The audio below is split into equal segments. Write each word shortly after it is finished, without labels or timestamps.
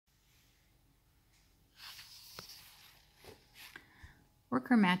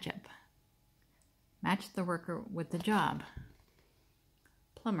Worker matchup. Match the worker with the job.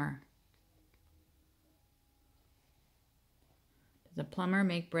 Plumber. Does a plumber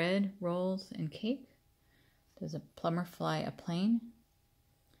make bread, rolls, and cake? Does a plumber fly a plane?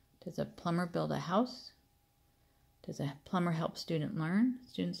 Does a plumber build a house? Does a plumber help students learn?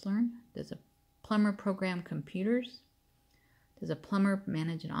 Does a plumber program computers? Does a plumber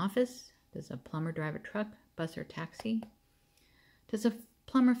manage an office? Does a plumber drive a truck, bus, or taxi? Does a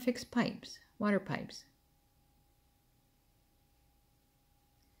plumber fix pipes, water pipes?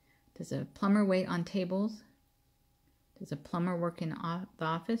 Does a plumber wait on tables? Does a plumber work in the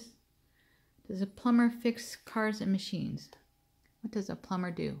office? Does a plumber fix cars and machines? What does a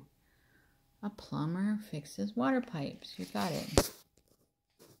plumber do? A plumber fixes water pipes. You got it.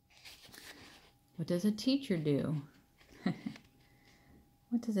 What does a teacher do?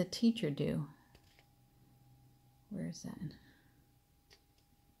 What does a teacher do? Where is that?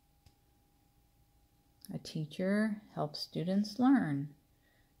 A teacher helps students learn.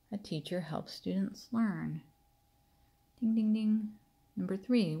 A teacher helps students learn. Ding, ding, ding. Number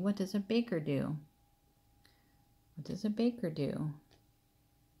 3, what does a baker do? What does a baker do?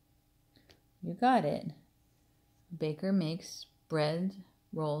 You got it. A baker makes bread,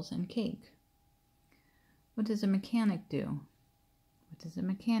 rolls, and cake. What does a mechanic do? What does a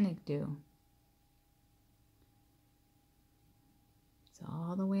mechanic do? It's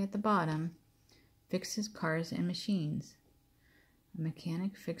all the way at the bottom. Fixes cars and machines. A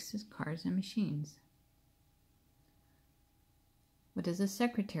mechanic fixes cars and machines. What does a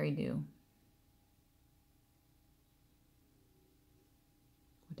secretary do?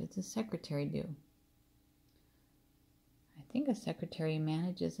 What does a secretary do? I think a secretary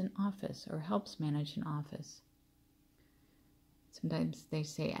manages an office or helps manage an office. Sometimes they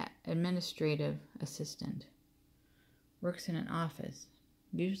say administrative assistant. Works in an office,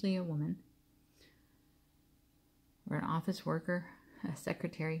 usually a woman, or an office worker. A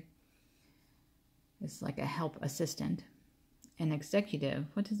secretary is like a help assistant. An executive,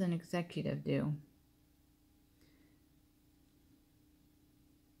 what does an executive do?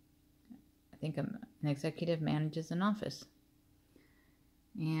 I think an executive manages an office.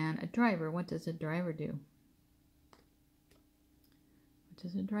 And a driver, what does a driver do? What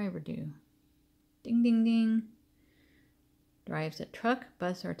does a driver do? Ding, ding, ding. Drives a truck,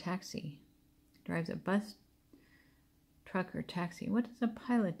 bus, or taxi. Drives a bus, truck, or taxi. What does a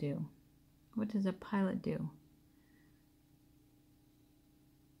pilot do? What does a pilot do?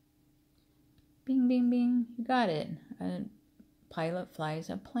 Bing, bing, bing. You got it. A pilot flies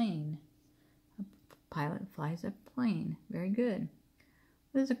a plane. A pilot flies a plane. Very good.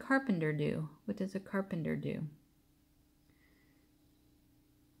 What does a carpenter do? What does a carpenter do?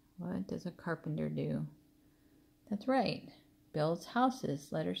 What does a carpenter do? That's right. Builds houses.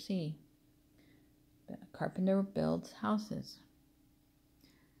 Letter C. A carpenter builds houses.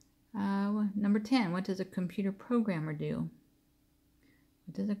 Number 10. What does a computer programmer do?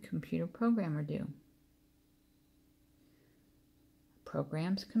 What does a computer programmer do?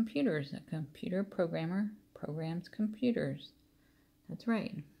 Programs computers. A computer programmer programs computers. That's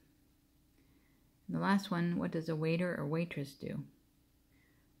right. And the last one, what does a waiter or waitress do?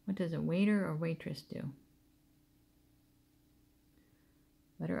 What does a waiter or waitress do?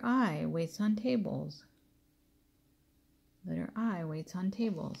 Letter I, waits on tables. Letter I, waits on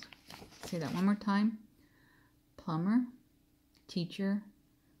tables. Say that one more time. Plumber, teacher,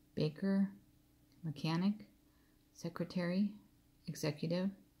 baker, mechanic, secretary, executive,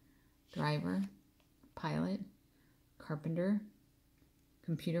 driver, pilot, carpenter,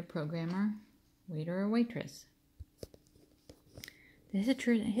 computer programmer, waiter or waitress. The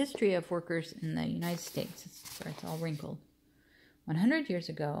history of workers in the United States is where it's all wrinkled. 100 years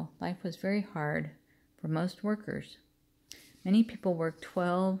ago, life was very hard for most workers. Many people worked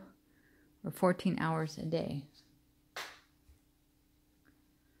 12 or 14 hours a day.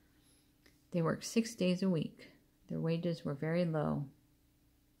 They worked 6 days a week. Their wages were very low.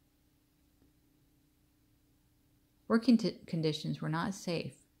 Working conditions were not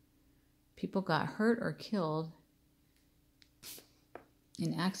safe. People got hurt or killed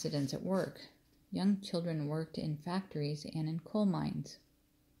in accidents at work. Young children worked in factories and in coal mines.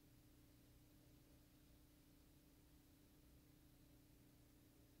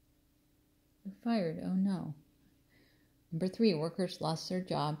 They're fired. Oh no. Number 3, workers lost their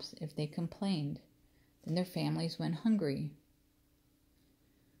jobs if they complained. Then their families went hungry.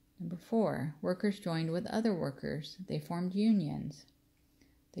 Number 4, workers joined with other workers. They formed unions.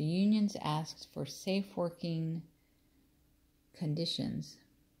 The unions asked for safe working conditions.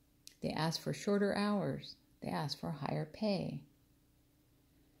 They asked for shorter hours. They asked for higher pay.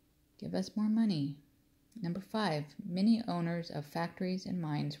 Give us more money. Number 5, many owners of factories and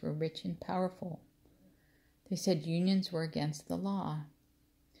mines were rich and powerful. They said unions were against the law.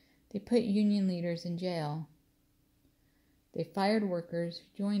 They put union leaders in jail. They fired workers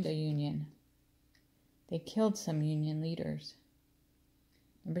who joined a union. They killed some union leaders.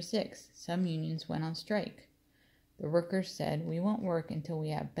 Number 6, some unions went on strike. The workers said, we won't work until we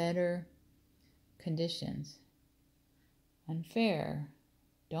have better conditions. Unfair.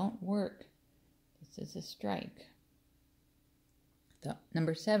 Don't work. This is a strike.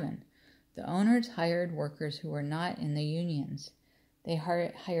 Number 7, the owners hired workers who were not in the unions. They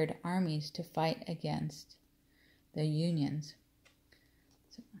hired armies to fight against the unions.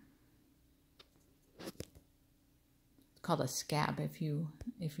 It's called a scab if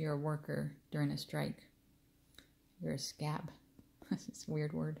you're a worker during a strike. You're a scab. That's a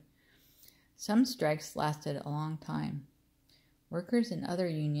weird word. Some strikes lasted a long time. Workers in other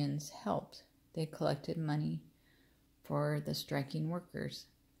unions helped. They collected money for the striking workers.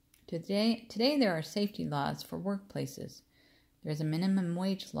 Today there are safety laws for workplaces. There's a minimum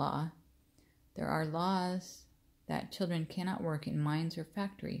wage law. There are laws that children cannot work in mines or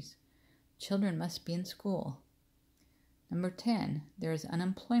factories. Children must be in school. Number 10, there is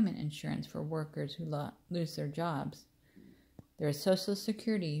unemployment insurance for workers who lose their jobs. There is Social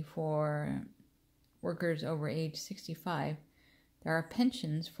Security for workers over age 65. There are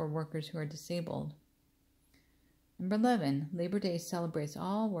pensions for workers who are disabled. Number 11, Labor Day celebrates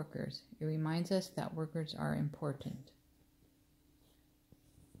all workers. It reminds us that workers are important.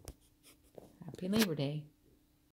 Happy Labor Day.